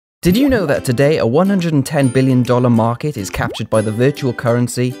Did you know that today a $110 billion market is captured by the virtual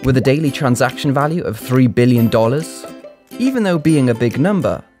currency with a daily transaction value of $3 billion? Even though being a big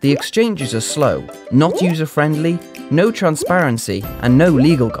number, the exchanges are slow, not user-friendly, no transparency, and no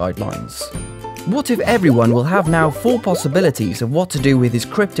legal guidelines. What if everyone will have now 4 possibilities of what to do with his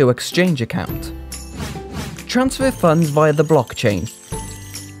crypto exchange account? Transfer funds via the blockchain.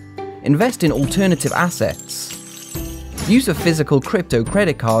 Invest in alternative assets. Use a physical crypto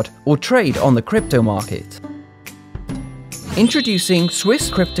credit card or trade on the crypto market. Introducing Swiss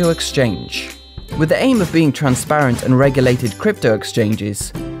Crypto Exchange. With the aim of being transparent and regulated crypto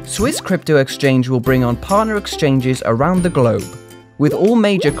exchanges, Swiss Crypto Exchange will bring on partner exchanges around the globe, with all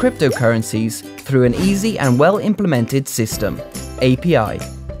major cryptocurrencies through an easy and well-implemented system, API.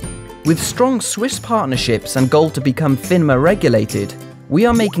 With strong Swiss partnerships and goal to become FINMA regulated, we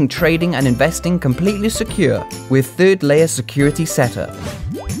are making trading and investing completely secure with third-layer security setup.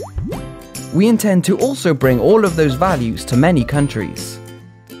 We intend to also bring all of those values to many countries.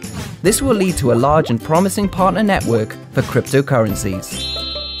 This will lead to a large and promising partner network for cryptocurrencies.